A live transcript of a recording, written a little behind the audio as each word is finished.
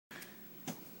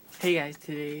Hey guys,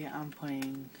 today I'm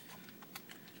playing.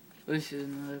 This is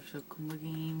another episode of Kuma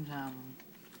Games.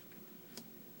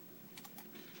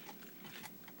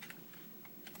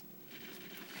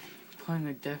 Playing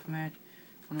a deathmatch.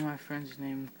 One of my friends is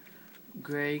named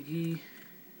Greg, and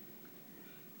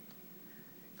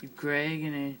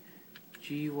then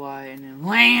GY, and then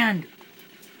Land!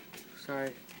 Sorry,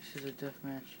 this is a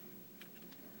deathmatch.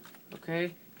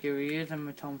 Okay, here he is. I'm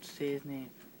gonna tell him to say his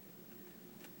name.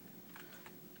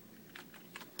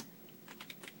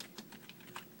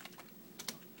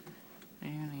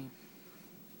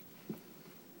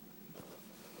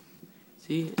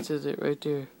 See, it says it right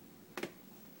there.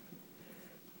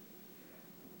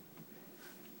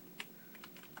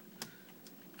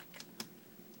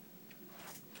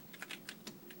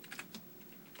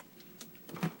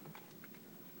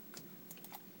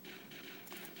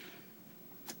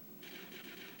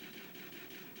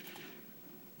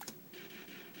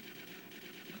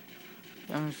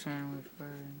 I'm just trying with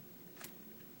firing.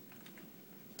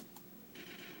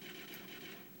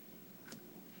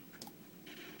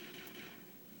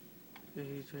 Yeah,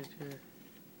 he's right there.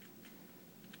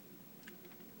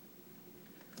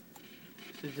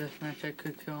 It's a deathmatch. I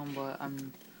could kill him, but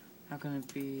I'm not gonna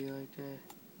be like that.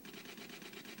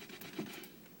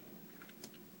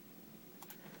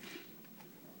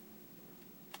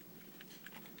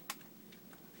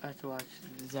 I have to watch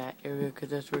that area because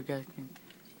that's where guys can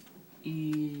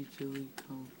easily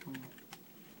come from.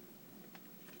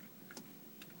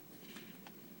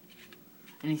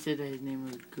 And he said that his name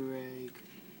was Greg.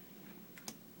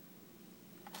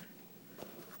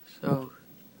 So,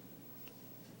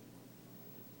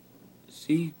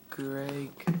 see Greg.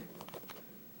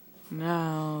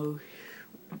 Now,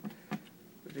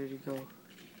 where did he go?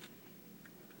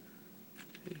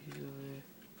 He's over there.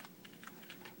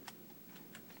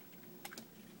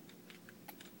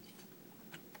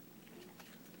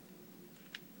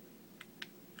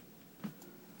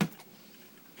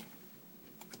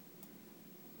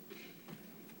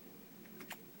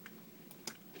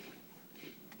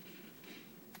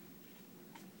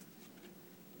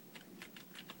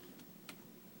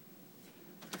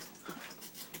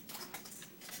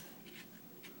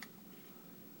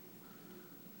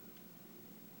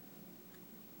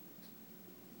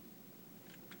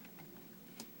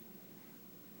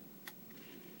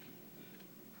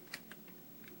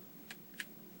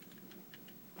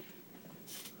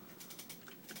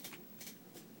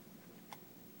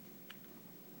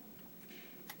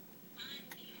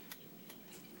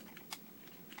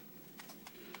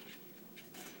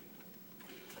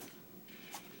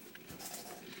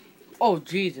 Oh,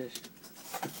 Jesus.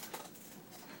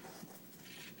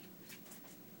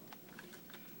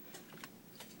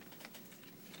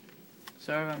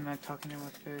 Sorry if I'm not talking too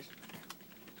much, guys.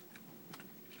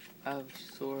 I have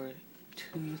a sore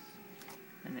tooth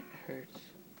and it hurts.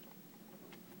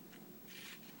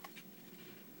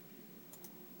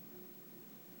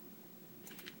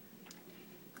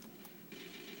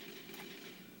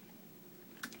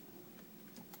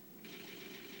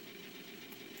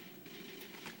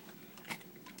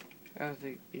 I was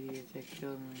the idiot that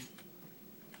killed me.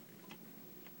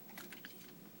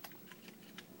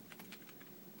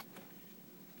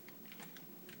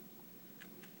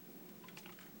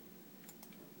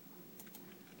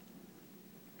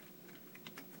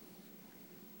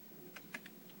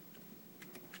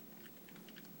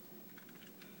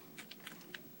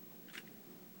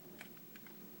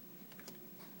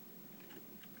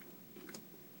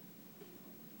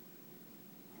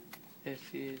 Yes,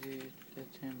 it is.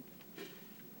 That's him.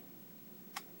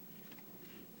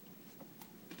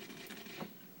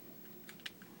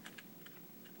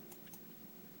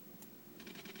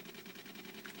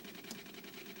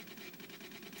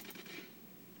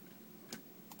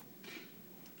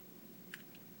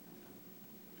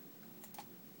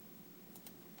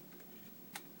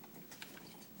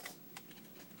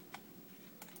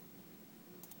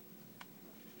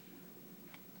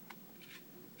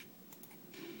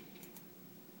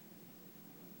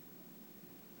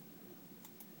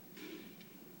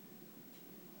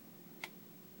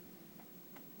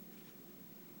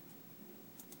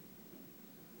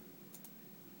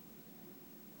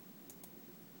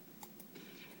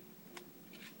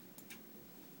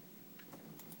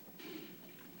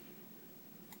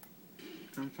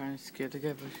 I'm trying to scare the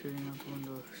guy by shooting out the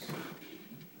windows.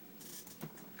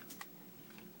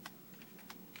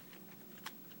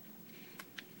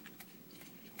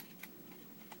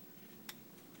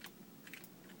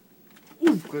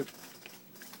 Ooh, good.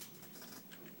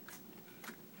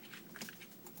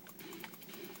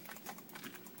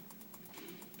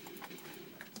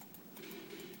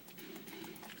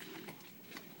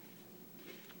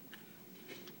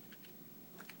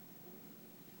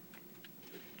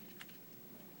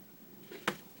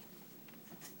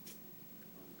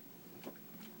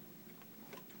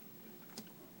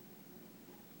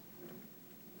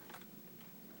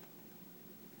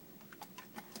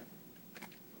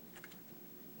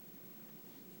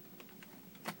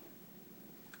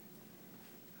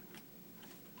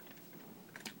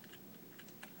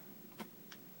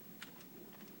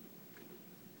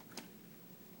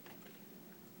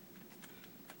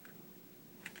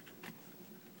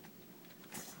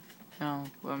 Now,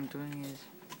 what I'm doing is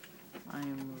I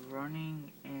am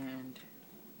running and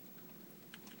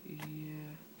yeah.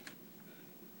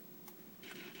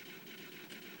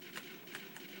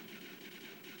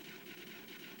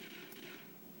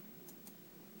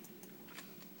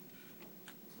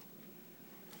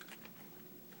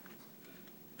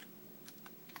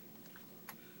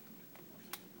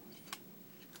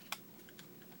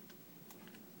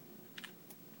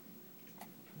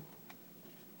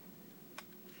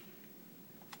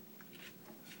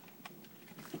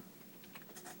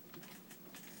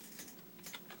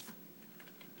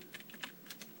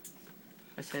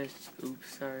 I said,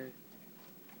 oops, sorry.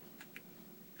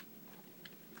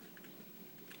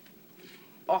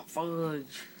 Oh, fudge.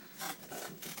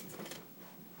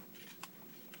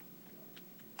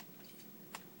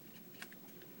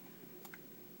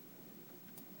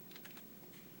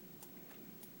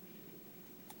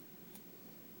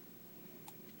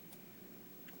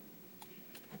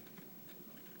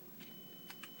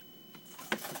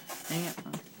 Dang it.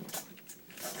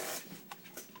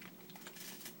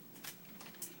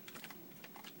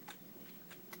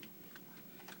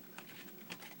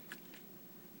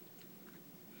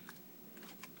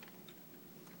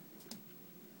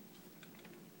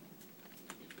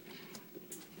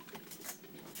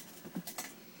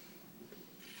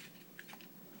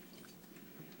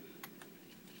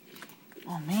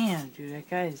 Oh man, dude, that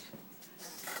guy's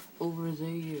over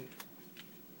there.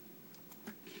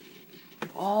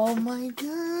 Oh my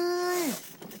god!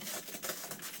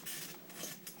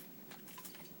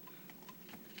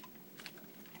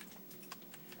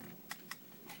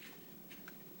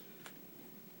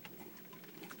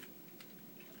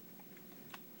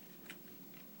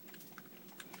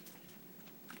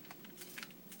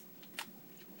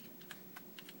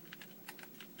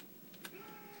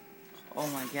 Oh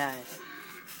my god.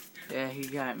 Yeah, he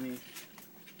got me.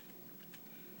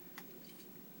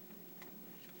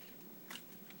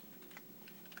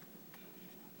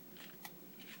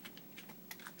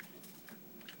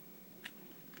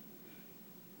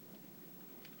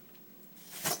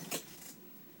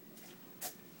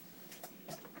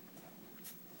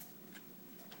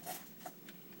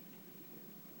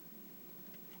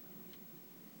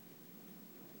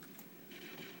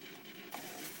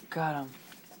 Got him.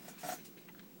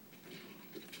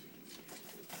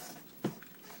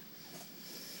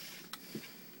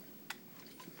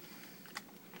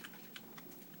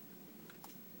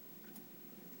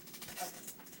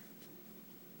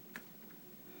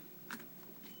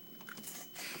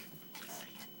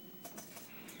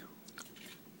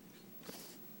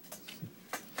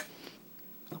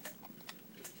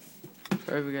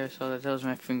 Sorry if you guys saw that. That was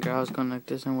my finger. I was going like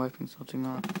this and wiping something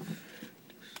off.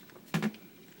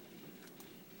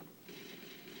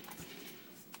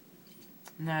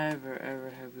 Never ever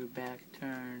have your back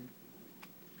turned.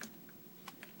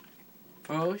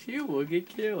 Or else you will get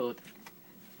killed.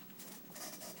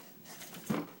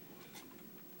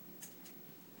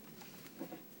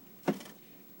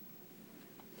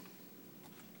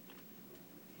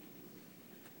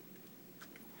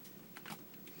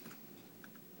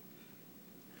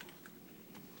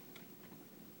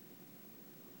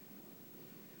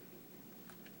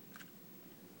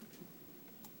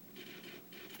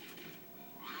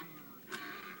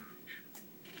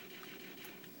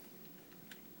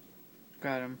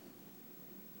 Got him.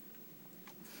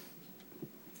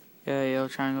 Yeah, yo,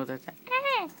 triangle that thing.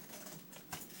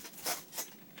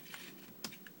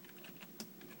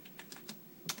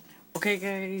 Okay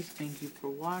guys, thank you for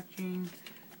watching.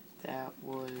 That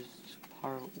was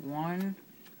part 1.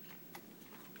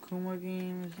 Kuma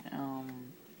games.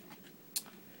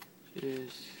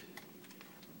 Just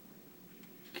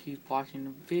keep watching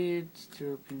the vids. There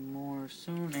will be more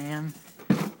soon, and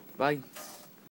bye.